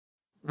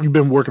You've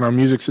been working on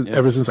music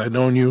ever since I've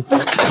known you.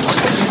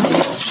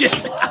 Shit.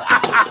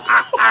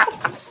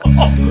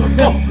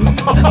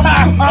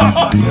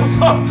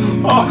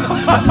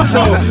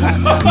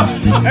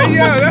 Hey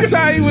yo, that's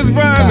how he was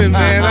rhyming,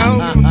 man. I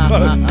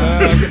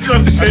don't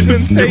Some shit been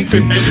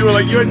taken. And you were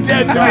like, "You're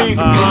dead to me."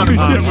 We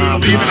were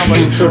leaving. I'm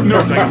like, "No,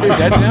 it's like you're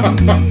dead to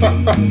him."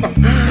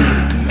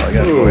 I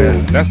gotta go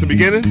ahead. That's the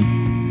beginning?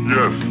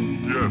 Yes.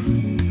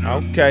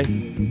 Okay.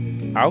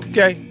 I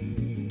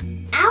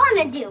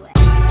wanna do it.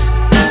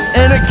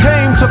 And it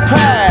came to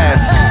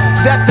pass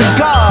that the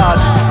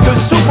gods, the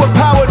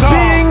superpowered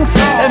beings,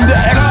 and the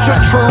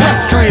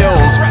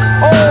extraterrestrials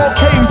all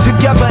came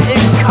together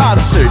in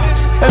concert.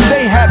 And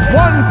they had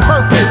one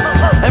purpose,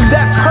 and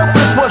that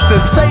purpose was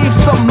to save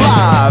some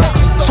lives,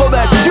 so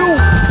that you,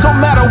 no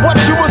matter what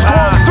you was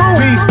going through,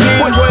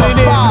 would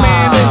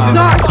survive.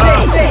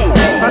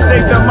 I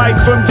take the mic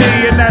from D,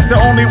 and that's the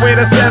only way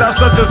to set up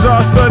such a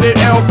star-studded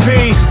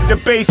LP. The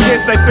bass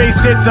hits like bass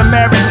hits a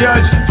married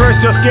judge.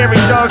 First you're scary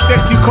thugs,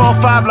 next you call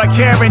 5 like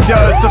Karen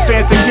does. The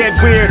fans that get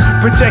weird,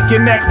 protect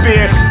your neck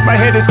beard. My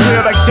head is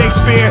clear like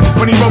Shakespeare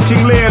when he wrote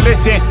King Lear.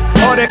 Listen,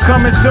 all that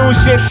coming soon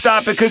shit,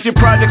 stop it, cause your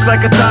project's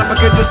like a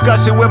topic of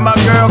discussion with my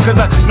girl, cause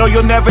I know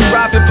you'll never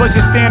drop it. Plus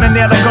you're standing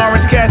there like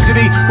Orange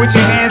Cassidy with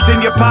your hands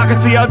in your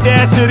pockets, the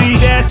audacity.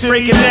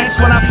 Breaking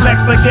necks when I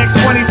flex like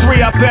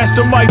X23. I pass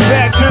the mic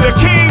back to the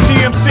king,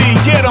 DMC,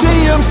 get him.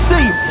 DMC,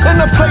 in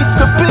the place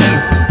to be.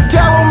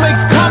 Daryl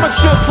makes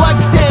comics just like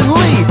Stan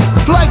Lee.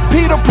 Like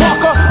Peter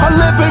Parker, I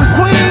live in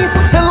Queens.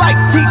 And like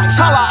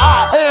T'Challa,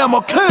 I am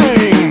a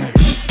king.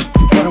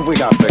 What have we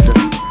got, Victor?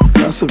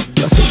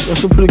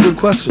 That's a pretty good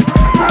question.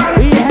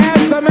 He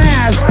has the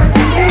mask.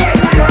 He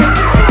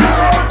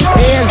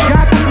has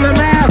got the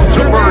mask.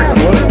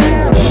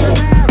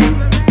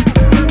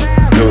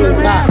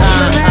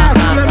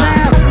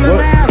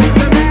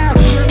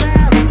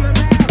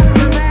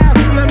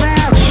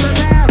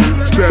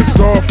 It's that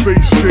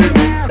Czarface shit.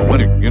 When,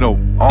 you know,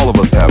 all of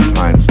us have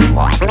times in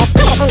life, so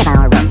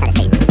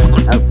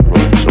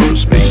to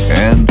speak,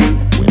 and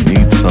we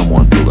need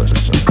someone to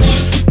listen.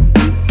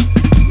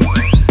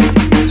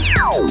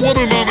 What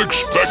an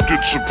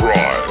unexpected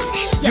surprise.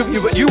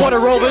 You want to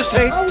roll this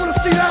tape? I want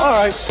to see that. All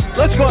right,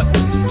 let's go.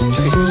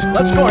 Jeez,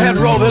 let's go ahead and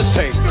roll this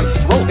tape.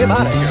 Roll him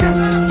out of here.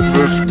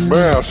 This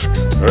mask,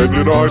 and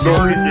I know it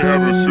can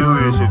have a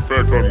serious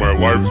effect on my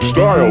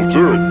lifestyle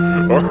too.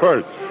 All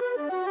right.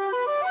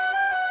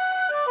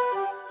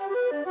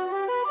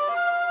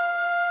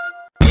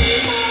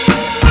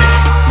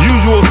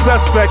 Usual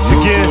suspects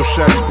again.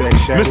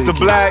 Mr.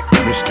 Black,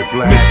 Mr.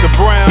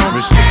 Brown,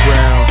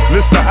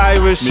 Mr.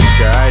 Irish,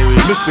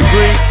 Mr.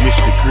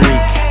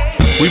 Greek.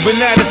 We've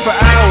been at it for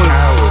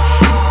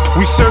hours.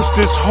 We searched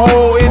this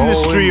whole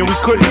industry and we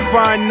couldn't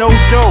find no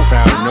dope.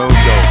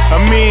 I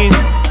mean,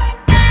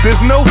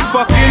 there's no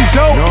fucking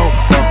dope.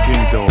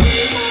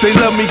 They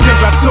love me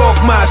cause I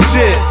talk my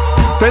shit.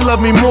 They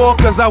love me more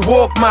cause I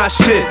walk my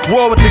shit.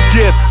 War with the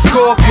gift,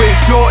 score quick,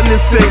 Jordan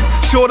and 6.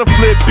 Shorter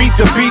flip, beat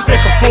the beat, stick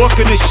a fork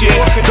in the shit.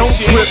 Don't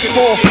trip,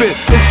 forfeit,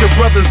 it's the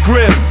brother's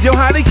grip. Yo,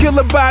 how they kill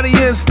a body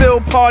and still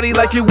party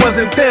like it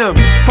wasn't them?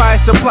 Fire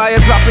supplier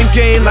dropping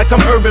game like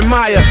I'm Urban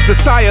Meyer. The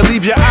sire,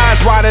 leave your eyes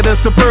wider than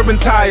suburban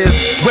tires.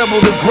 Rebel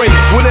the great,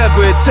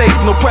 whatever it takes,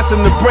 no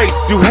pressing the brakes.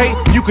 You hate,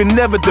 you can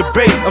never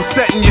debate. I'm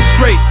setting you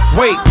straight,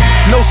 wait.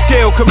 No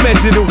scale can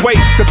measure the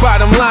weight. The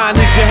bottom line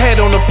is your head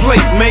on the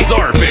plate, mate.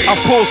 I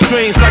pull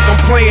strings like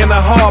I'm playing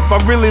a harp. I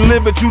really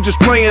live it, you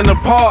just playing a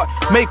part.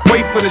 Make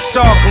way for the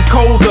shark, I'm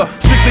colder.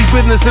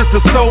 Strictly business is the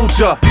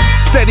soldier.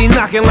 Steady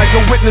knocking like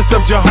a witness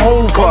of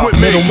Jehovah.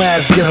 Middle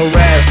mass get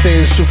harassed,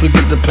 saying should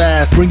forget the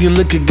past. Bring your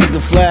liquor, get the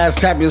flash,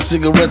 tap your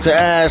cigarette to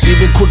ash.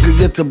 Even quicker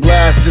get to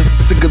blast, this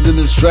is sicker than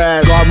this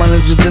trash. Guard my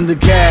ninjas than the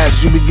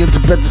cash, you begin to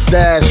bet the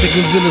stash.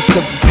 Chicken dinner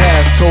step to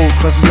task, toes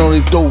pressing on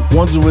their throat.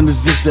 Wondering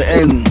is this the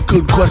end?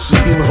 Good question,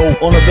 even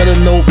hope. On a better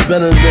note,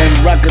 better than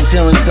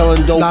racketeering,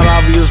 selling dope. Not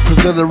obvious,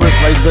 present a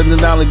risk like bending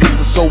down and get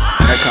the soap.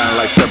 That kind of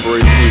like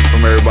separates me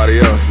from everybody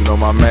else, you know,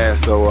 my man,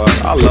 so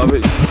I love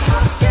it.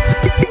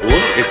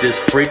 Look at this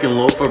freaking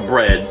loaf of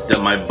bread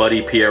that my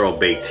buddy Piero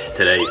baked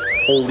today.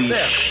 Holy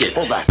shit.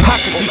 I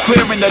can see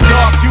clear in the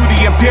dark, you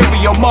the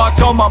imperial march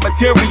on my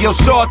material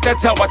short.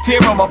 That's how I tear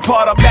them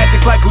apart. I'm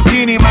magic like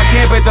Houdini. My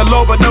gambit the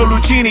low but no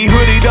Lucchini.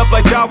 Hoodied up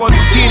like Jawas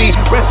Lucchini.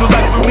 Wrestle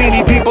like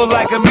Lumini. People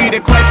like me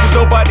to Christ, cause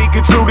nobody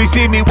can truly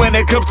see me. When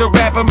it comes to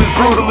rap, I'm as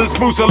brutal as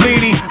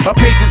Mussolini. My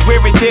patience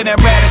wearing thin and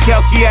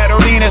Radikowski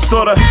Adolina.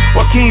 Sorta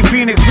Joaquin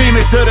Phoenix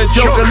remix of the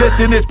Joker.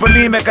 Listen, it's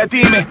bulimic, I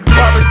deem it.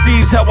 Forest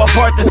these, how I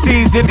part the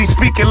seas. Indie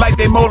speaking like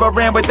they molar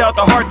ran without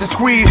the heart to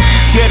squeeze.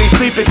 Yeah, they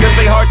sleeping cause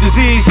they heart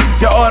disease.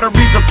 Their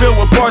arteries are filled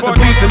with bars and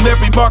beats. And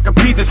every mark of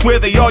beat is where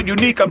they all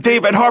unique. I'm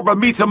David Harbour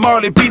meets a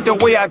Marley beat. The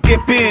way I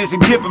get biz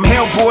and give him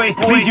hell, boy.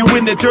 Leave you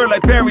in the dirt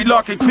like Barry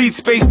Larkin. Cleats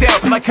spaced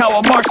out like how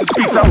a Martian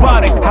speaks.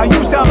 Ironic how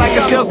you sound like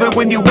a salesman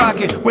when you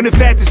rock it, when in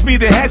fact it's me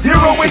that has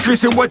zero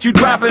interest in what you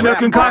dropping or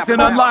concocting.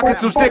 Unlock it,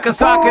 so stick a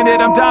sock in it.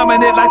 I'm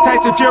dominant like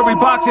Tyson Fury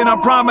boxing.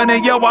 I'm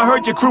prominent. Yo, I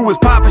heard your crew was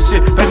popping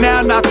shit, but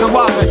now not so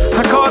often.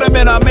 I caught him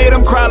and I made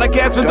him cry like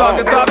answer dog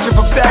adoption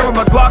from Sarah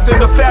McLaughlin.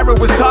 The Pharaoh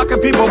was talking,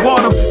 people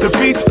want him. The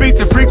beats,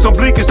 and freaks on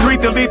Bleecker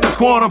Street, the leap is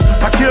quantum.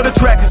 I kill the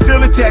track, it's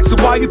still intact, so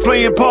why you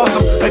playing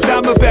possum? Like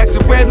Diamondbacks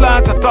and red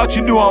lines, I thought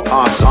you knew I'm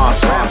awesome.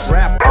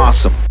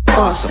 Awesome.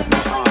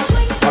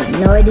 I have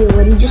no idea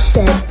what he just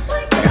said,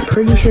 but I'm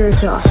pretty sure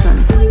it's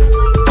awesome.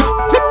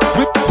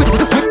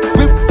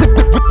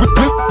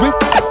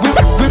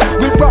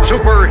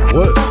 Super.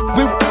 What?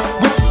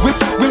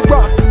 We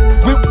rock.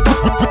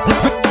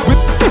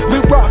 We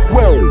rock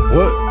well.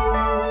 What?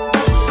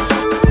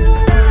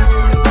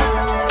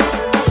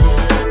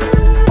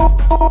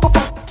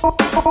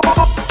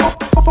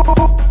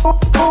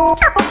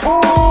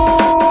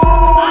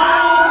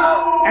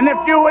 And if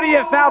you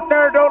idiots out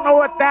there don't know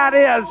what that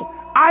is,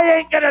 I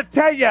ain't gonna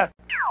tell you.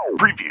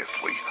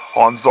 Previously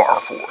on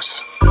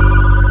Czarforce.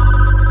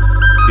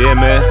 Yeah,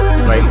 man.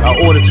 Like, I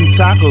ordered 2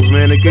 tacos,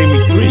 man. They gave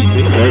me 3,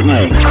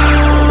 baby.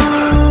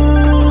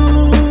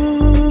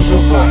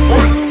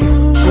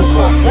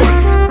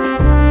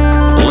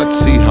 Let's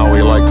see how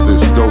he likes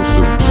this dose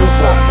of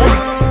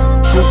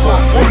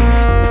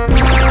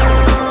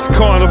It's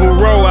Carnival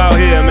Row out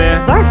here,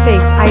 man.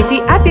 Czarface a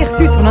été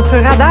aperçu sur notre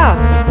radar,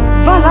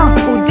 volant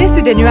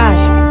au-dessus des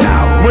nuages.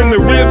 When the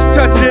ribs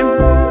touching,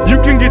 you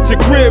can get your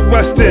crib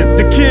rustin'.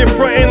 The kid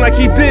frontin' like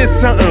he did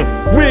something.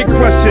 Wig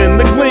crushing,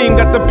 the gleam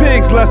got the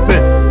pigs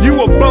lustin'.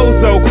 You a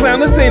bozo, clown,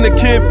 this ain't a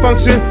kid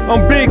function.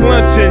 I'm big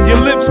lunchin', your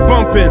lips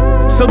bumpin'.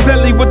 So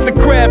deadly with the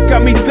crab,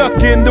 got me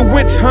duckin'. The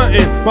witch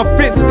huntin', my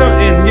fit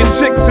stuntin'. Your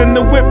chicks in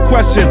the whip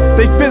crushin',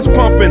 they fist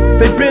pumpin'.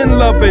 They been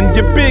lovin',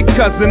 your big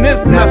cousin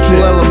is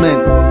natural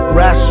element,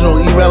 rational,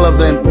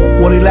 irrelevant.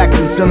 What he lacked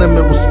in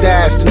sentiment was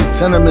stashed in the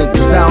tenement.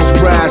 Sounds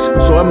brash,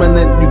 so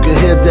eminent you can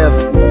hear death.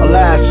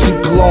 Alas,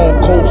 cheap cologne,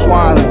 cold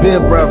swine, and beer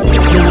breath.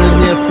 Nowhere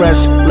near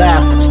fresh,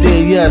 laugh,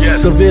 stay yes.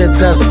 Severe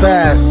test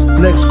pass,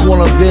 next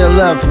corner veer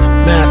left.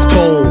 Mass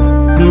toll,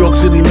 New York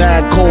City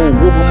mad cold.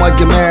 Whooping like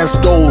a man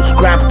stole,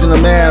 scrapped in a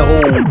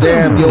manhole.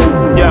 Damn, yo.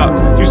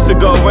 Yeah, used to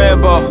go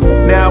Rambo,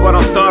 now I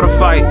don't start a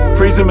fight.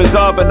 Freeze him as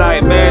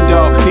Arbonite,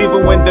 Mando.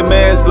 Even when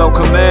demand's low,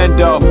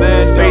 commando.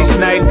 Space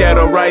Knight,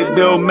 that'll write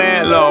Bill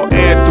Mantlo.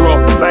 Anthro,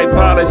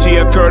 typology,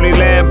 a curly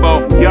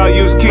Lambo. Y'all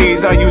use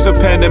keys, I use a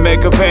pen to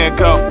make a van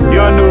go.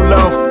 Your new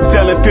low,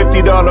 selling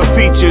 $50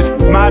 features.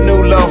 My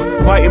new low,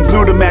 white and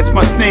blue to match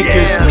my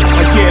sneakers.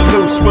 I get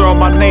loose, swear on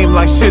my name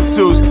like Shih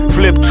Tzus.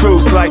 Flip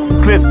truth like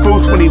Cliff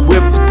Booth when he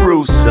whipped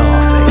Bruce.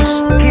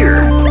 Czarface.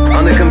 Here,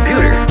 on the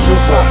computer.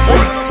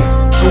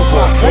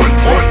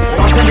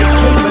 Authentic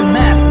cape and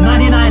mask,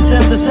 99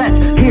 cents a set.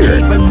 Here.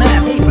 Cape and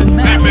mask.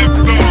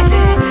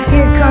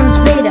 Here comes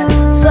Veda,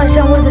 slice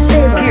him with a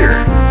saber.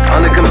 Here,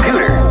 on the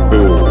computer.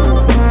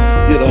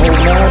 You're the whole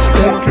mask.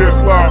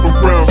 Broadcast live from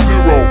Ground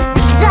Zero.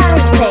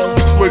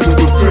 Czarface. Flavor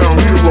the town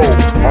hero.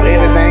 On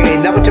everything,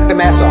 he never took the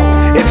mask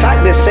off. In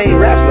fact, this same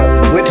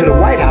wrestler went to the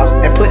White House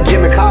and put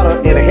Jimmy Carter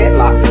in a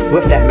headlock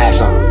with that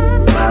mask on.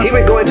 He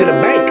would go into the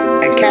bank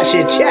and cash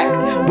a check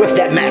with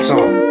that mask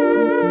on.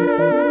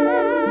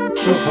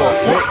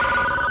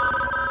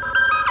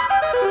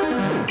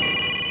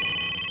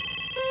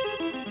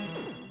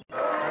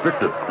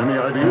 Victor, any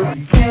ideas?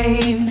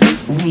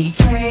 We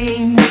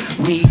came.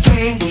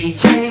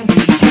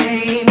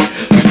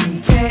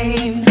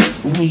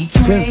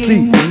 10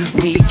 feet.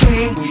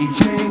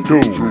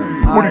 Dude,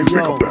 what do you think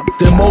of them?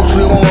 They're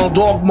mostly on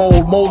dog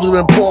mode, molded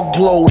in pork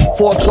blow,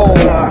 foretold.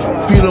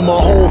 Feed them a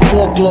whole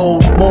fork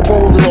load. More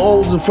bold than the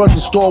holes in front of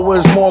the store where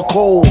it's more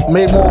cold.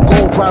 Made more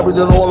gold probably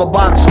than all the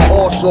box of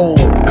horse sold.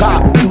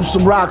 Cop, threw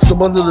some rocks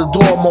up under the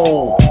door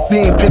mold.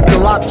 Fiend picked the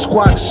lock,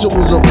 squat, shit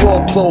was a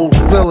floor closed.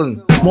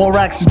 Villain. More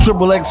racks than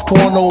XXX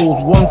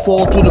pornos. One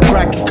fall through the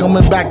crack, you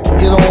coming back to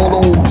get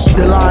all those.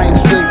 The lying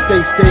straight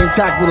face, stay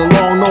intact with a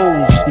long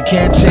nose. You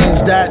can't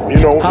change that, you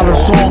know how the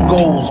song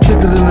goes.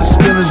 Thicker than the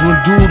spinners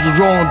when dudes are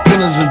rolling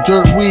pinners and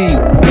dirt weed.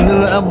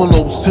 Vanilla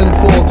envelopes,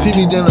 10-4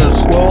 TV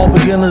dinners. We're all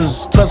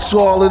beginners, touch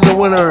soil in the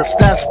winter.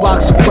 Stats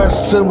box of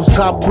fresh Tim's,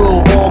 top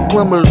grill, all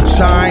glimmers.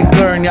 Shine,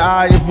 glare in your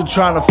eye if you're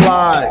trying to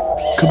fly.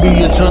 Could be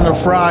your turn to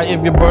fry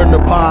if you burn the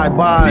pie.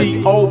 Bye.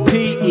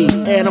 D-O-P-E,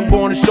 and I'm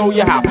gonna show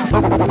you how.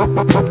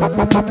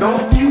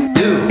 Don't you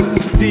do.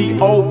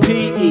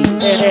 D-O-P-E,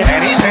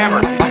 And he's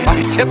hammered. On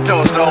his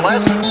tiptoes, no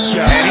less.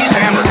 And he's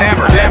hammered.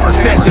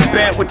 Session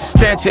bent with the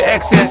stench of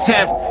excess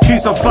hemp.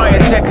 He's on fire,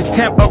 check his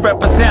temp. I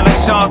represent like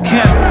Sean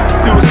Kemp.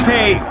 Dues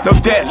paid, no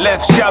debt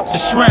left, shop to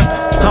shrimp.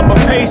 I'm a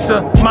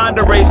pacer, mind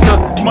eraser,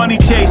 money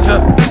chaser,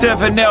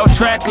 7L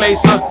track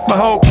lacer. My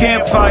whole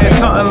campfire,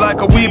 something like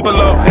a wee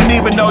below. And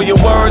even though your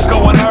words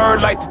go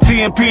unheard like the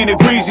TMP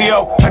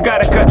Negrizio, I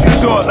gotta cut you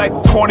short like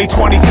the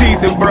 2020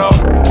 season, bro.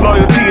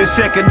 Loyalty is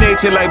second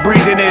nature like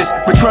breathing is.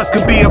 But trust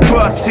could be a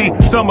bust, see.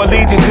 Some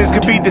allegiances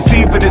could be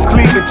deceiving as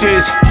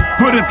cleavages.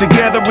 Put them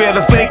together, real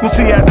or fake, we'll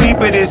see how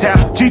deep it is. How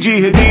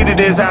Gigi Hadid it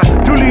is. I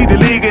do lead the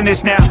league in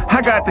this now.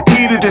 I got the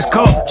key to this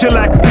culture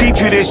like a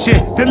petri this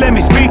shit. Then let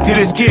me speak to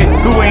this kid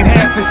who ain't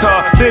half as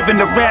hard. Living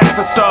the rap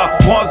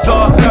facade. One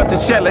saw, cut the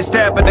shell like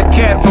stabbing a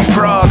cat from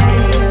Prague.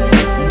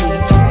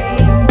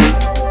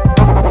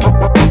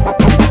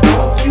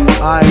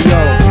 Alright, yo.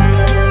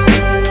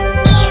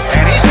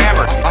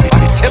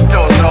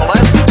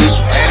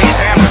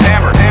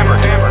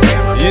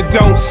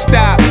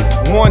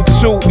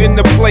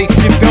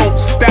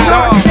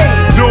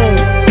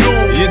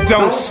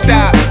 don't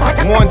stop.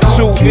 1,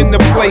 2 in the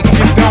place,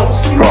 you don't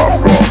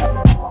stop.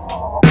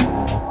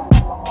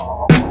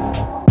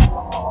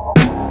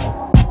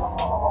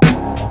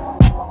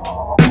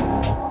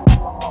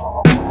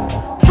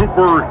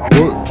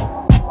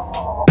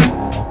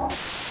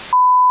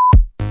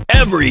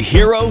 Every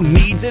hero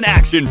needs an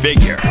action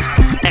figure.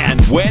 And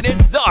when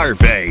it's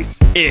Czarface,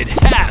 it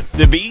has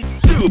to be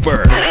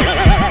Super.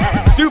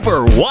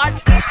 Super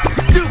what?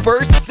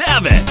 Super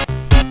 7.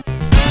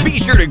 Be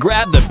sure to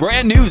grab the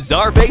brand new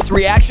Czarface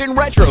Reaction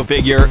Retro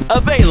figure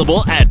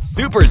available at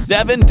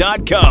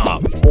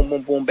super7.com. Boom,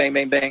 boom, boom, bang,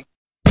 bang, bang.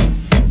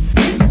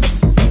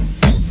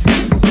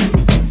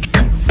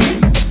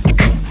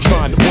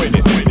 Trying to win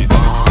it.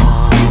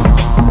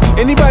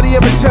 Anybody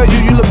ever tell you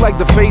you look like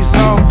the face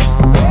off?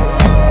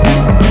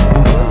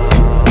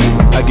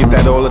 I get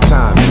that all the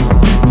time.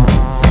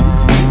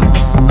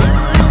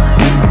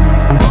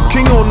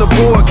 King on the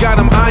board, got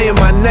him eyeing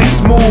my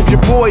next move. Your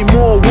boy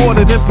more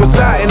water than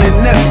Poseidon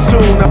and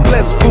Neptune. I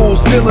bless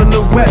fools, still in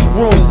the wet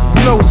room.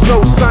 Flow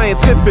so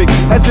scientific,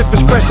 as if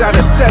it's fresh out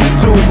of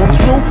test tube. I'm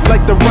true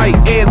like the right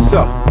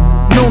answer.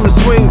 Known to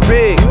swing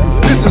big.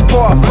 This is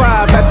part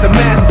 5 at the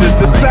Masters.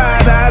 The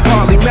side eyes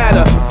hardly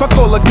matter. Fuck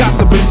all the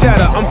gossip and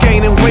chatter. I'm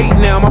gaining weight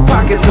now, my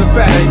pockets are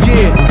fatter.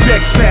 Yeah,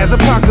 deck spaz,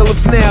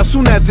 apocalypse now.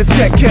 Soon as the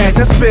check cash,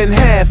 I spend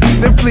half,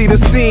 then flee the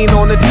scene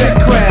on the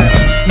jet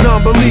craft.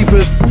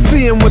 Non-believers,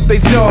 seeing with they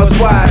jaws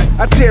wide.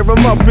 I tear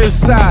them up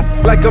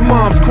inside like a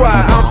mom's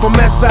cry. I'm from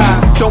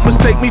SI, don't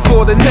mistake me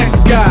for the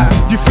next guy.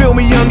 You feel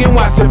me, young, and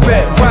watch a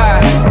vet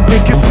ride.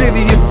 And consider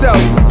yourself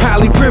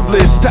highly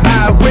privileged to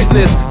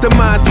eyewitness the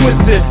mind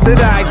twisted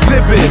that I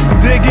exhibit.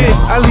 Dig it?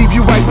 I leave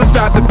you right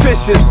beside the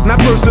fishes. Not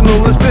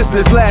personal, it's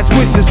business. Last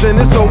wishes, then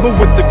it's over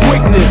with the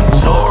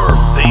quickness.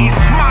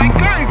 Czarface. My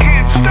gun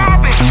can't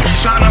stop it.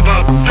 Son of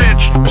a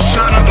bitch.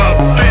 Son of a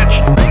bitch.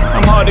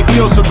 I'm hard to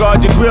kill, so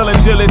guard your grill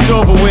until it's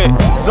over with.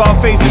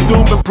 Czarface and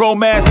Doom and Pro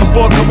Mass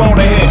before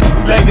Corona hit.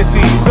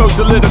 Legacy so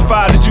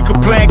solidified that you can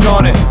plank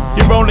on it.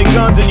 Your only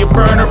guns in your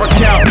burner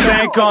account,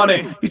 bank on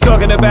it. You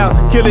talking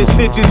about killing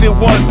stitches in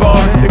one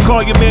bar. They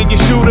call your man your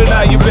shooter,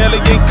 now you barely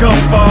ain't come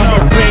far.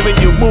 Claiming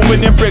you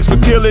moving in bricks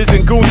with killers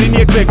and goons in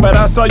your clique, but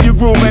I saw you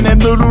grooving in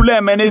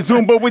Lululemon and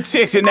Zumba with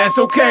chicks, and that's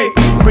okay.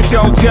 But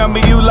don't tell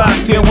me you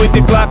locked in with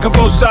the Glock and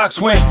both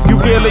socks when you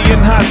really in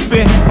hot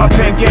spin. My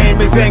pen game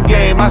is end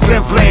game. I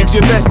send flames,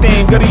 your best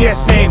name, got a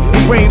yes name.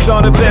 Engraved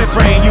on the bed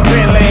frame, you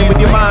been lame with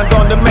your mind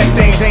on the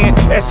methane, saying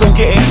SO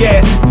getting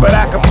gas, but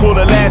I can pull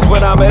the last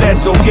when I'm at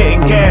SO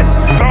getting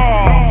gas.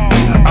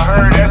 I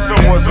heard SO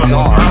was a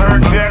I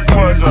heard Deck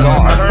was a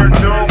I heard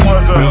Doom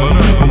was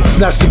a.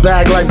 Snatch the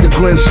bag like the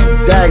Grinch,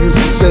 daggers a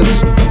cinch.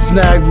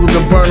 Snagged with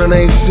the burner,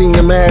 ain't seen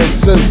your man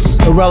since.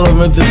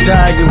 Irrelevant to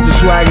tag if the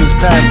swag is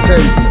past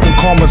tense. When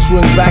karma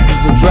swing back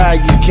as a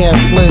drag, you can't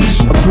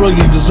flinch. A thrill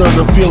you deserve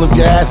to feel if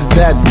your ass is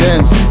that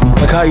dense.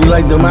 Like how you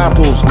like them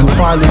apples,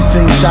 confined in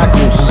tin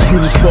shackles.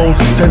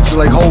 Predisposed to tension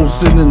like hoes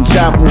sitting in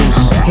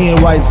chapels. He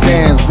in white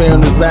sands,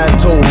 bearing his bad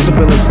toes,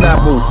 sipping a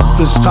Snapple.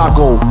 Fish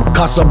taco,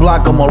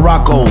 Casablanca,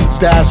 Morocco.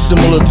 Stash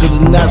similar to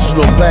the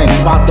National Bank.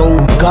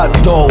 Vato, got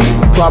dough,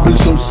 probably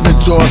some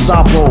snitch or a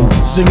sapo.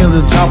 Singing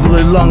the top of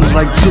their lungs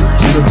like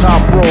chicks in the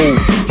top row.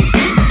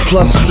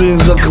 Plus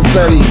streams of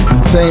confetti.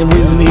 Same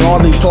reason he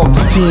hardly talked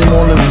to team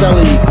on the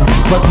celly.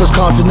 Breakfast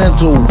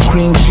continental,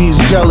 cream cheese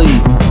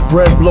jelly.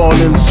 Bread blowing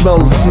and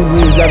smells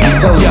seasonings at the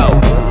telly. Yo,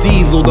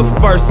 Diesel the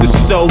first to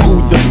show who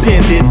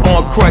depended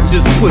on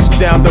crutches, pushed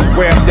down the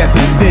ramp that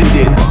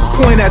descended.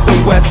 Point at the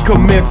west,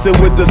 commencing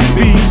with the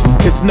speech.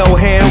 It's no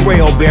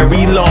handrail,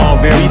 very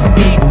long, very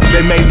steep.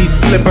 They may be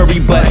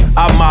slippery, but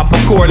I mop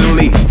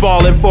accordingly.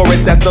 Falling for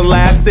it, that's the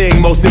last thing,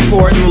 most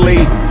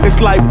importantly. It's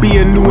like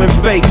being new and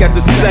fake at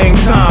the same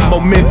time.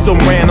 Momentum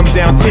ran them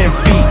down 10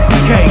 feet.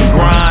 Can't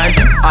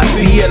grind. I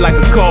see it like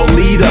a cult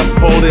leader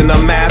holding a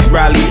mass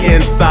rally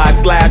inside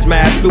 /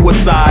 mass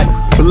suicide.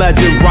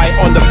 Bludgeon right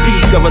on the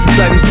peak of a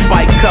sudden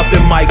spike.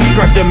 Cuffing mics,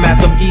 crushing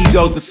massive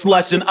egos to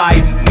slush and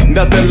ice.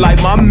 Nothing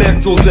like my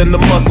mentals and the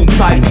muscle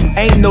tight.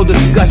 Ain't no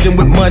discussion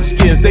with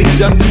munchkins, they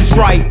just as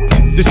trite.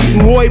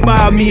 Destroyed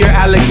by a mere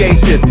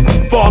allegation.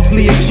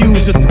 Falsely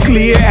accused, just a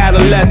clear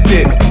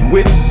adolescent.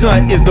 Which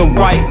hunt is the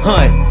right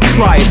hunt?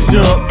 Try it,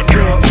 jump.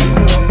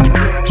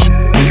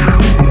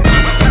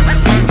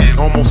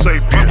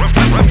 Homosapien.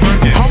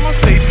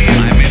 Homosapien.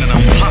 I'm in an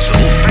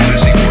impossible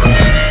fantasy world.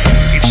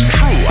 It's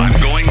true, I'm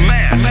going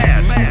mad.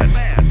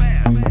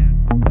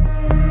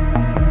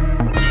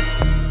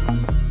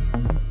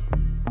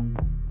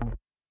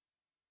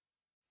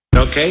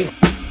 Okay.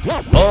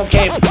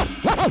 Okay.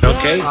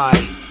 Okay.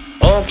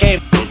 Okay.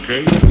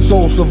 okay?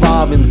 Soul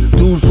surviving,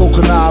 dudes so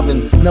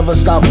conniving, never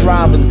stop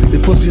thriving.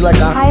 They pussy like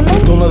I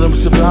don't let them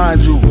sit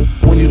behind you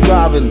when you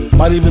driving.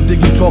 Might even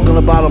think you talking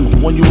about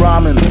them when you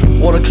rhyming.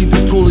 Or to keep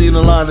this toolie in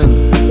the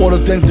lining. Or to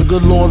thank the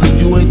good Lord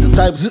that you ain't the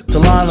type to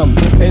line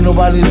them. Ain't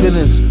nobody's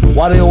business,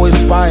 why they always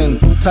spying?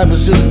 Type of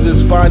shit is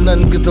this, find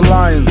nothing, get the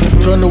lying.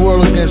 Turn the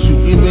world against you,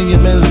 even your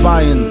men's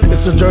buying.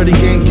 It's a dirty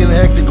game, getting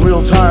hectic,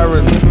 real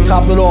tiring.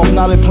 Top it off,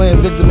 now they playing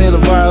victim here the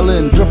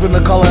violin. Dripping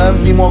the color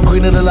envy, more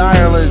greener than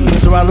Ireland.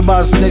 Surrounded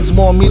by snakes,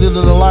 more meaner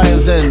than the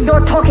lion's den.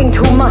 You're talking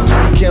too much.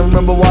 Can't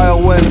remember why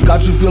or when.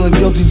 Got you feeling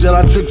guilty,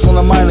 Jedi tricks on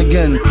the mind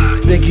again.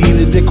 They can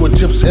eat a dick with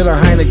chips and a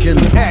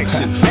Heineken.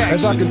 Action,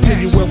 as I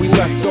continue where we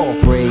left off.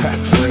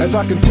 As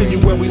I continue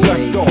where we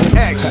left off.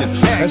 Action,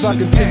 as I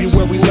continue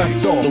where we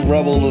left off. The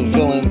rebel, the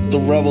villain, the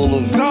rebel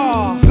of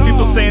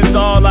People saying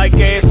Zar like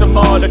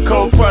ASMR, the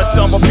cold crush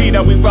on repeat.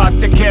 How we rock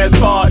the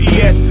Casbah.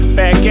 ES is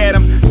back at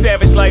him,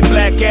 savage like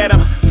Black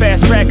Adam.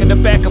 Fast tracking the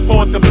back and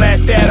forth to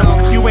blast at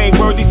him. You ain't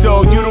worthy,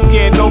 so you don't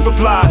get no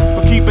reply.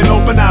 But keep an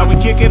open eye,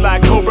 we kick it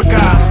like Cobra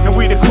Kai. And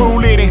we the crew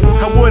leading.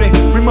 I wouldn't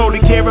remotely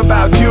care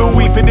about you,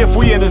 even if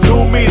we in a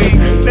Zoom meeting.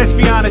 Let's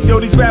be honest, yo,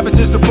 these rappers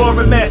just a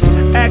boring mess.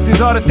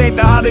 Actors ought to thank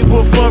the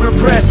Hollywood for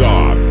impress.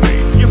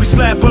 Yeah, we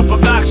slap up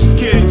obnoxious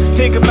kids,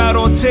 take them out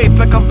on tape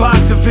like I'm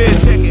boxing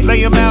vids.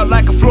 Lay them out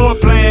like a floor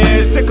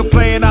plan. Sick of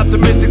playing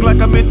optimistic like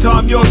I'm in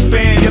Tom York's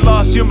band. You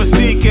lost your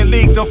mystique and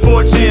leaked on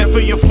 4chan for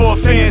your 4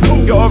 fans.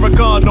 Your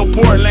Oregon, no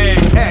Portland.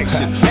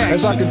 Action,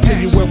 as I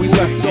continue where we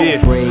left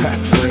off.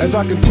 As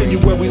I continue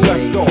where we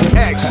left off.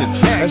 Action,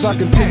 as I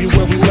continue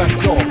where we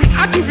left off.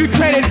 I give you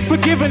credit for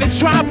giving it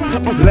try.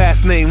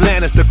 Last name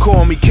Lannister,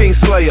 call me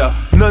Kingslayer.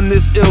 None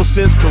this ill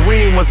since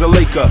Kareem was a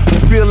Laker.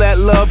 Feel that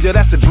love, yeah,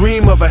 that's the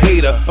dream of a hater.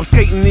 I'm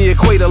skating the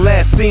equator,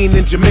 last seen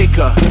in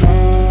Jamaica.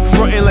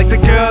 Frontin' like the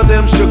girl,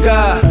 them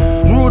sugar.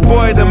 Rude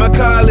boy, them a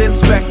call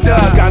inspector.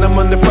 Got him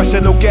under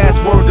pressure, no gas,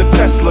 word to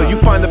Tesla. You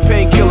find the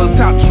painkillers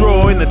top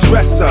drawer in the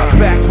dresser.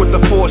 Back with the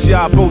force,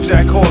 y'all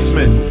BoJack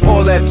Horseman.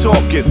 All that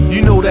talking,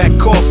 you know that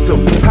cost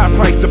him. High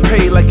price to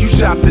pay like you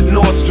shopped at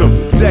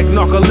Nordstrom. Deck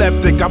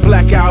narcoleptic, I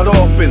black out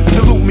often.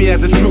 Salute me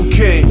as a true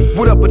king.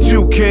 What up with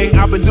you, king?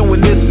 I've been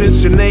doing this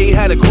since Sinead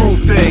had a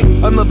groove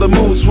thing. Another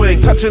mood swing,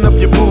 touching up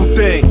your boo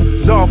thing.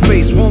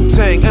 Czarface,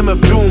 Wu-Tang,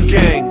 MF Doom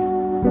Gang.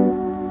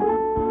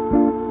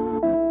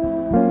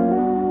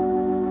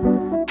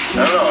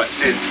 No,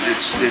 it's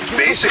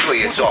basically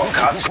it's all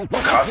cuts and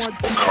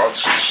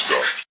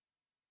stuff.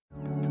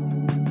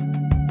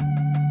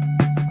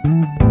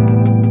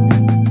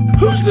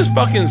 Who's this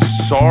fucking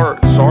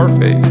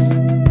Czarface?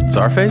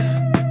 Czarface?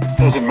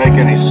 Doesn't make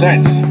any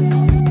sense.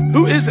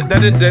 Who is it?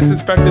 That's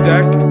Inspector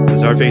Deck?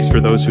 Czarface, for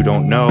those who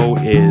don't know,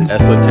 is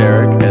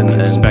esoteric and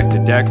Inspector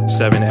Deck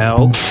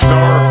 7L.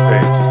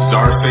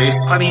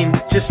 Czarface. I mean,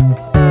 just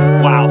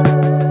wow.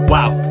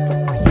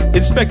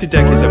 Inspector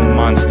Deck is a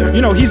monster.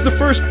 You know, he's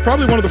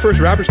probably one of the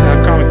first rappers to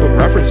have comic book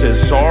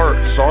references.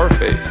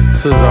 Czarface.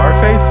 So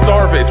Czarface?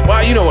 Czarface.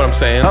 Why? You know what I'm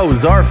saying? Oh,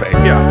 Czarface.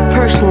 Yeah.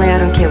 Personally, I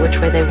don't care which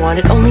way they want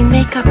it. Only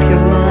make up your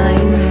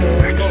mind.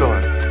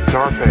 Excellent.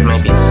 Czarface.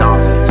 Maybe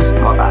Czarface.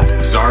 How about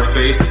it?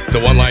 Czarface. The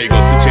one line you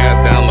go sit your ass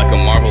down like a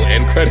Marvel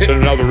end credit.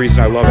 And another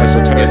reason I love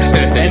esoteric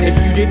stuff. And if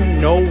you didn't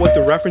know what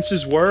the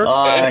references were...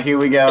 here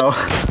we go.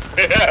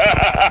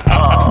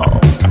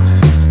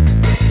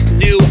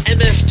 New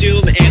MF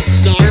Doom and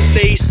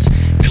Czarface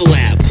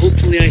collab.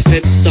 Hopefully I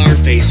said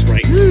Czarface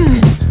right.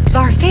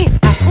 Czarface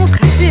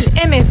affrontera-t-il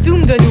MF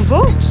Doom de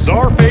nouveau?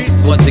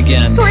 Czarface? Once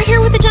again. We're here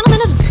with the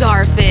gentleman of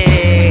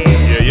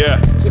Czarface. Yeah.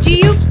 Do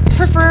you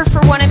prefer for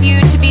one of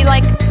you to be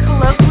like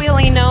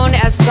colloquially known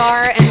as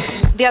Czar and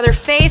the other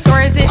face,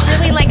 or is it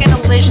really like an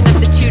elision of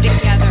the two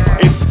together?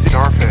 It's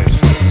Czarface.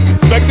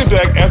 Inspector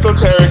Deck,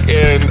 Esoteric,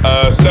 and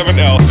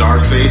 7L.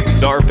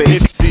 Czarface.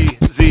 It's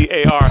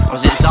Z-Z-A-R.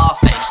 Was it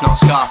Czarface, not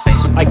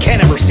Scarface? I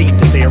can't ever seem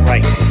to say it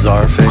right.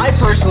 Czarface. I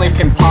personally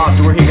can popped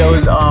where he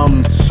goes,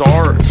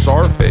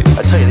 Czarface.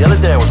 I tell you, the other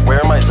day I was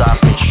wearing my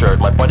Czarface shirt.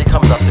 My buddy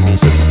comes up to me and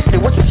says, "Hey,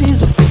 what's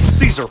Caesar face?"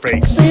 Caesar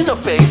face. Caesar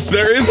face.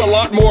 There is a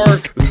lot more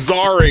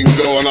czarring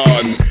going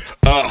on.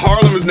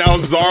 Harlem is now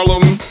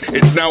Zarlem.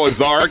 It's now a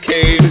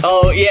Czarcade.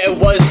 Oh, yeah, it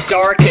was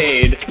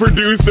Starcade.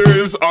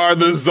 Producers are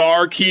the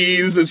Czar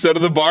keys instead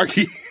of the bar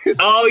keys.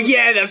 Oh,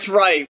 yeah, that's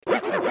right.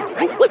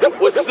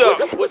 What's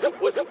up? What's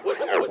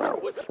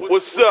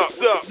up?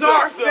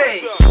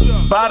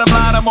 Czarface. Bottom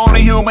line, I'm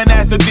only human,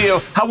 that's the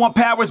deal. I want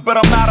powers, but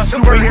I'm not a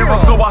superhero,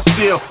 so I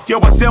steal. Yo,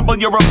 assemble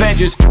your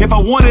Avengers. If I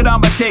want it,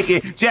 I'ma take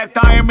it. Jack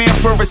the Iron Man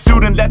for a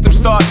suit and let them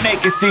start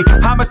naked. See,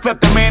 I'm a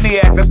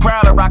kleptomaniac, a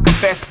prowler, I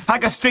confess. I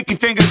got sticky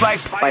fingers like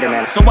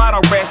Spider-Man, so I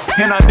don't rest,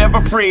 and I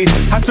never freeze.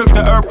 I took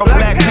the earth from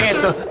Black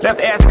Panther, left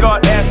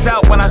Asgard pass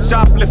out when I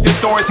shoplifted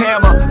Thor's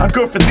hammer. I'm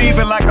good for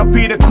thieving like I'm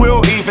Peter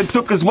Quill. Even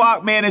took his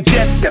Walkman and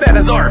jets. That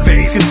is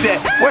Czarface cassette.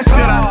 What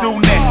should I do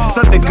next?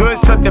 Something good,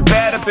 something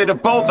bad, a bit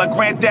of both. Like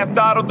Grand Theft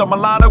Auto, the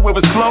Milano, it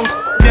was close.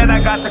 Then I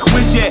got the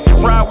Quinjet.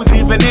 Fry was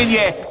even in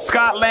yet.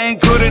 Scott Lang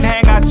couldn't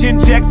hang. I chin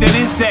checked an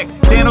insect.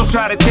 Thanos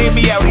tried to take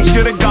me out. He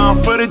should have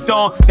gone for the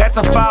dawn. That's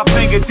a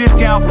 5-finger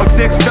discount for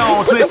 6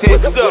 stones. Listen.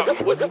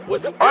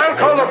 I'll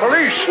call the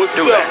police.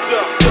 Do that.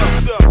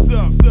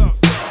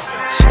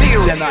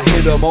 Steal. Then I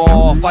hit them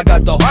off. I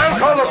got the. I'll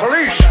call the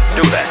police.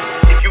 Do that.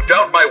 If you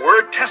doubt my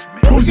word, test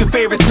me. Who's your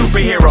favorite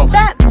superhero?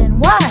 Batman,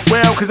 why?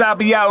 Well, cause I'll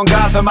be out in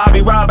Gotham, I'll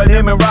be robbing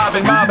him and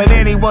robbing mobbing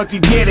anyone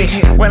can get it.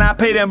 When I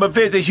pay them a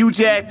visit, Hugh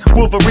Jack,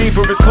 Wolverine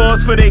for his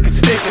claws, for they could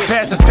stick it.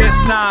 Pass a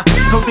fist, nah.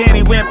 Told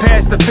Danny went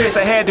past the fist.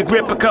 I had to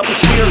grip a couple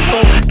shields,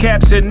 both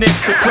caps and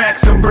nicks to crack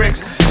some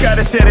bricks.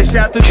 Gotta set a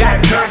shot to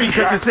Jack Kirby,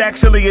 cause it's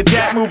actually a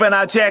jack move and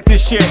I jack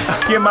this shit.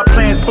 Get my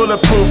plans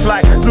bulletproof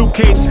like Luke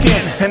Cage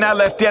skin. And I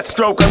left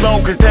Deathstroke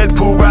alone cause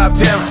Deadpool robbed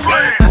him.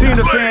 See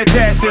the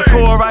Fantastic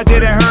Four, I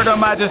didn't hurt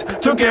him, I just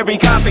took every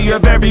copy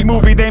of every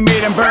movie they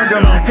made and burned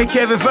them. Hey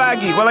Kevin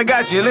Feige, well I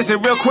got you,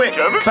 listen real quick.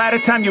 By the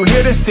time you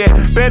hear this, there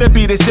better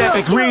be this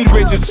epic Reed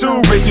Richards,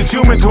 Sue Richards,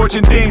 Human Torch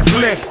and thing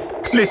flick.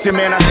 Listen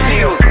man, I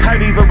steal,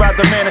 I'd even rob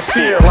the Man of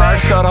Steel. I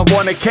thought I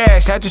wanted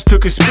cash, I just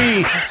took a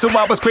speed. So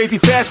I was crazy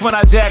fast when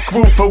I jacked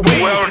crew for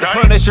weed.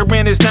 Punisher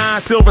ran his 9,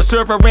 Silver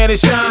Surfer ran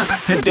his shine.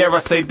 And dare I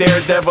say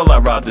Daredevil, I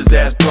robbed his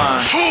ass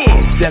blind.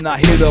 Then I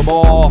hit them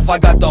off. I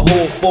got the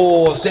whole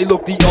force. They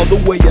look the other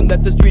way and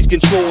let the streets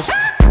control.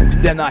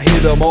 Then I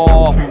hit them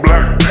off.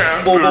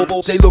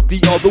 They look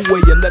the other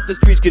way and let the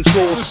streets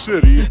control.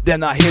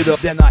 Then I hit up,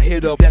 then I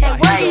hit up, then I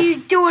hit up. What are you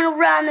doing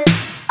around this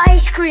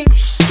ice cream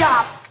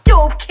shop?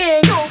 Dope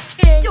King, Dope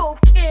King, Dope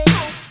King,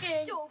 Dope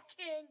King, Dope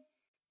King.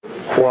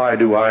 Why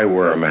do I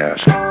wear a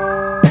mask?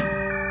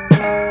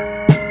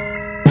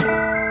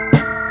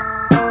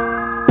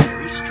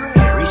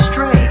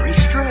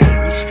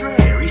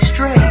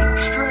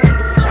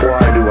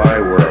 Why do I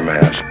wear a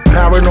mask?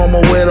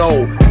 Paranormal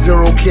widow,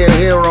 zero care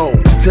hero.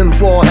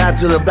 Tinfoil hat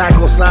to the back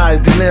or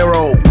side, De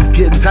Niro.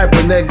 Getting type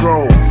of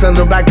Negro, send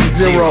them back to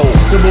zero.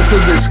 Simple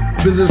physics,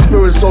 physics,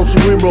 spirit, so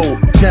cerebral.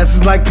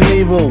 Chances like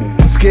Knievel,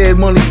 scared,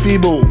 money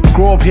feeble.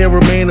 Grow up here,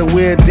 remain a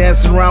weird,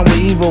 dancing around with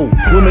evil.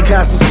 Women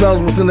casting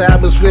spells within the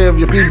atmosphere of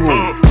your people.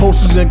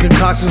 Posters and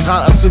concoctions,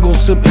 hot, a single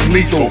sip is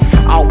lethal.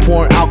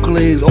 Outpouring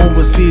alkalies,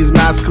 overseas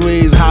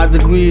masquerades, high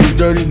degrees,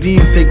 dirty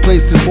deeds take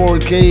place in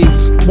foreign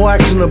caves. More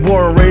action than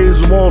boring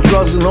raves, more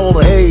drugs and all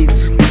the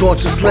AIDS.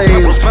 Torture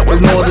slaves,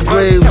 ignore the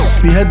graves.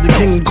 Behead the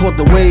king and caught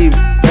the wave.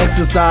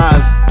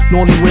 Exercise,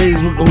 naughty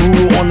ways with the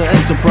rule on the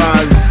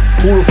enterprise.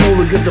 Who the fool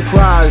to get the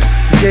prize?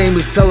 The game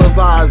is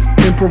televised,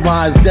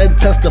 improvised, dead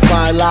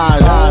testify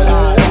lies.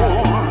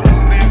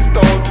 These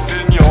thoughts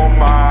in your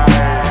mind,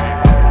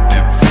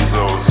 it's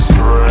so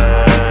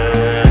strange.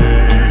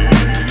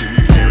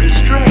 Very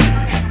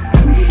strange.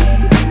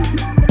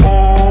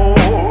 All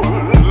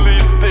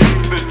these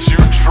things that you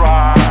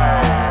try,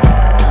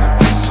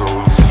 it's so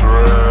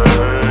strange.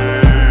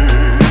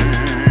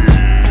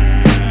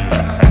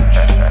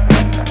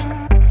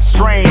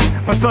 Strange,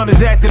 my son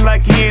is acting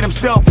like he ain't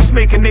himself. He's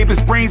making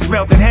neighbors' brains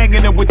melt and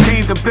hanging them with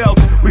chains and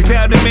belts. We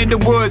found him in the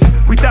woods,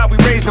 we thought we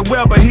raised him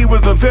well, but he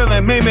was a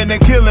villain, maiming and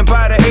killing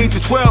by the age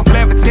of 12.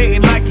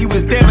 Levitating like he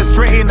was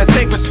demonstrating a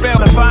sacred spell.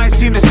 If I ain't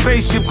seen a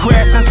spaceship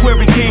crash, that's where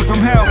we came from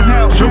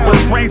hell. Super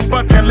strength,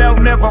 but Kal-El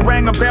never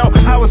rang a bell.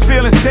 I was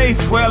feeling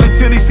safe, well,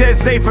 until he said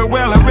safer.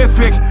 Well,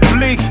 horrific,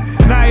 bleak,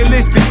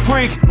 nihilistic,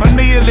 freak,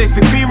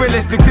 unrealistic, be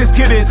realistic. This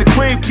kid is a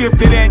creep,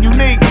 gifted and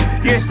unique.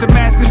 Yes, the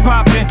mask is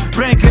popping,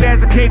 blanket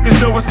as a cape,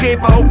 there's no escape.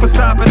 I hope for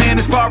stopping. And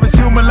as far as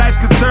human life's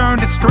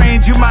concerned, it's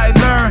strange, you might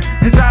learn.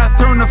 His eyes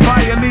turn to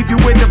fire, leave you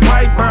with the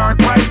bright burn,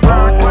 bright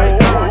burn, bright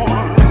burn.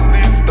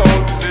 These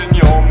thoughts in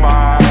your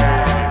mind,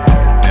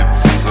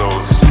 it's so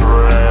strange.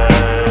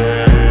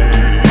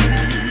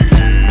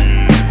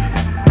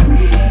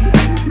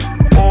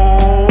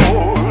 All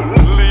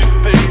these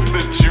things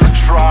that you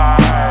try,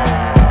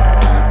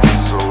 it's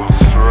so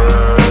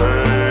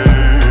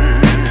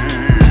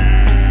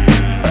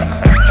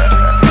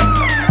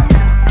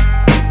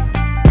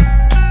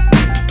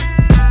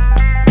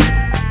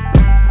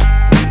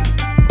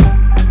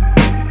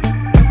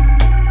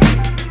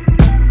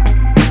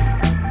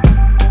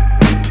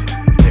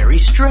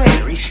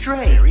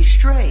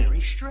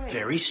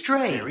Very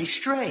strange.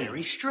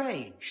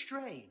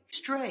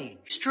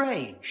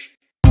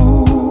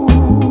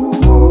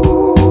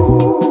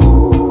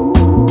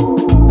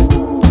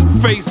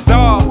 Face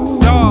off,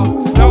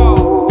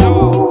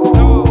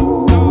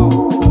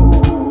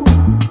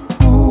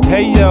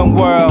 Hey young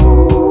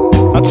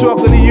world, I'm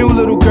talking to you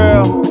little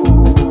girl.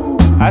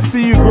 I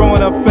see you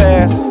growing up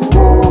fast.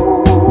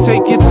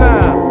 Take your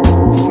time,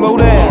 slow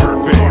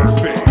down.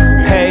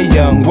 Hey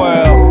young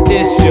world,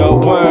 it's your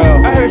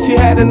world. I heard she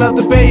had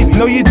another baby.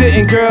 No, you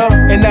didn't, girl.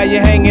 And now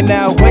you're hanging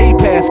out way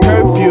past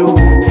curfew,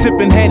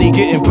 sipping Henny,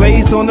 getting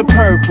blazed on the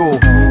purple.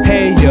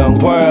 Hey, young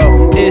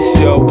world, it's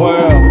your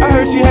world. I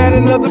heard she had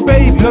another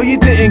baby. No, you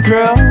didn't,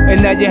 girl.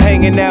 And now you're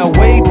hanging out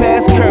way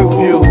past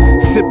curfew,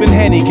 sipping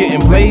Henny,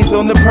 getting blazed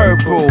on the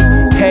purple.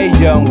 Hey,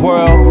 young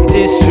world,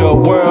 it's your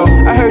world.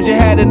 I heard you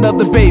had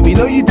another baby.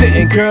 No, you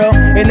didn't, girl.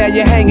 And now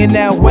you're hanging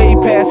out way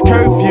past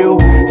curfew,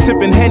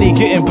 sipping Henny,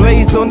 getting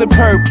blazed on the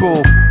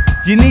purple.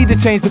 You need to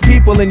change the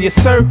people in your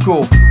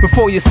circle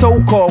before your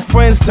so-called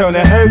friends turn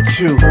and hurt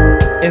you.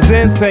 And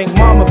then thank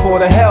mama for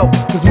the help,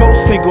 cause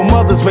most single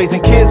mothers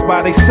raising kids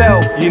by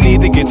themselves. You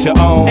need to get your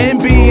own and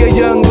be a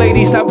young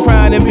lady. Stop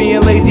crying and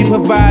being lazy,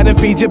 provide and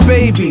feed your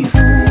babies,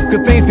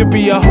 cause things could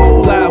be a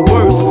whole lot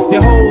worse.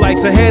 Your whole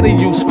life's ahead of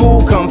you,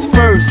 school comes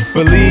first.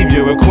 Believe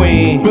you're a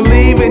queen,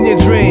 believe in your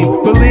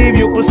dream, believe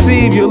you'll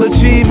perceive you'll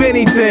achieve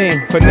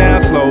anything. For now,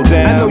 slow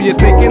down, I know you're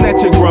thinking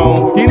that you're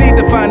grown. You need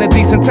to find a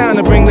decent time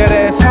to bring that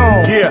ass home.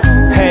 Yeah.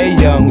 Hey,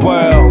 young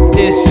world,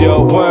 it's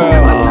your world.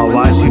 Oh,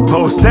 why'd she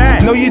post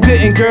that? No, you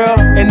didn't, girl.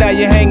 And now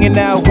you're hanging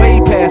out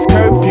way past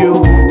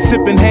curfew,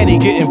 sipping Henny,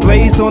 getting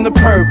blazed on the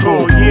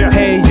purple. Yeah.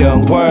 Hey,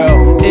 young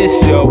world,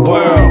 it's your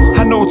world.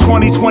 I know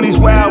 2020's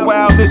wild,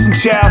 wild. Listen,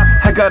 child,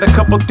 I got a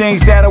couple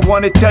things that I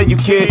wanna tell you,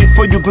 kid.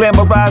 Before you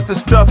glamorize the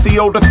stuff the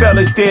older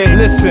fellas did.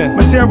 Listen,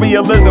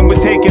 materialism was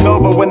taking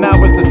over when I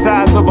was the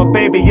size of a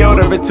baby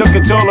Yoda. It took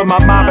control of my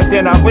mind, but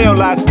then I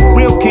realized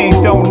real kings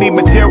don't need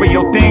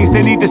material things.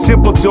 They need the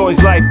simple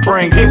joys life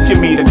brings. If you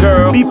meet a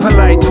girl, be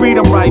polite, treat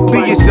them right, be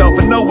yourself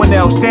and no one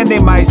else, then they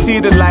might see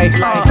the light.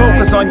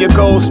 Focus on your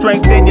goals,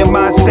 strengthen your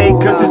mind state,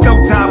 cause there's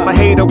no time for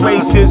hate or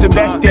racism,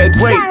 that's dead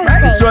weight.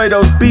 Enjoy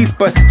those beats,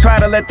 but try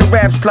to let the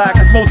rap slide,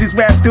 cause most of these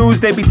rap dudes,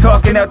 they be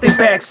talking out their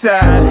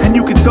backside. And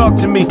you can talk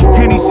to me,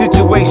 any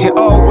situation,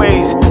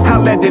 always.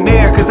 I'll lend an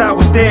ear, cause I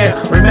was there.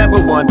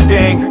 Remember one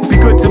thing, be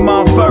good to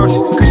mom first,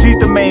 cause she's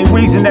the main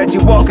reason that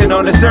you're walking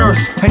on this earth.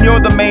 And you're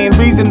the main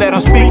reason that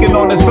I'm speaking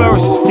on this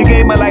verse. You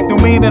gave my life new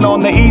meaning on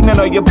the evening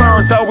of your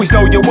birth. Always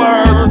know your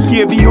worth,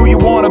 yeah, be who you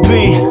wanna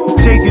be.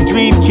 Chase your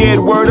dream, kid,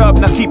 word up,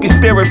 now keep your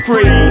spirit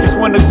free. Just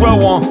wanna grow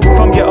on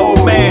from your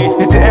old man.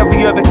 And to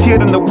every other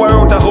kid in the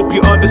world, I hope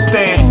you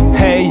understand.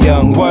 Hey,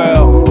 young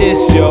world,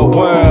 it's your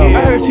world. Yeah.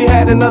 I heard she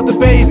had another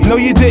baby. No,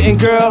 you didn't,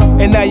 girl.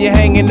 And now you're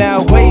hanging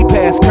out way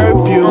past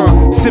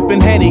curfew,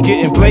 sipping Henny,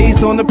 getting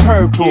blazed on the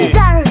purple.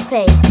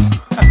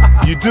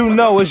 Czarface. You do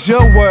know it's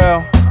your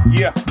world.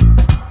 Yeah.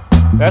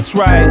 That's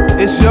right,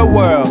 it's your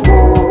world.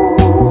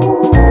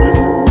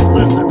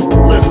 Listen.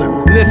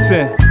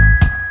 Listen.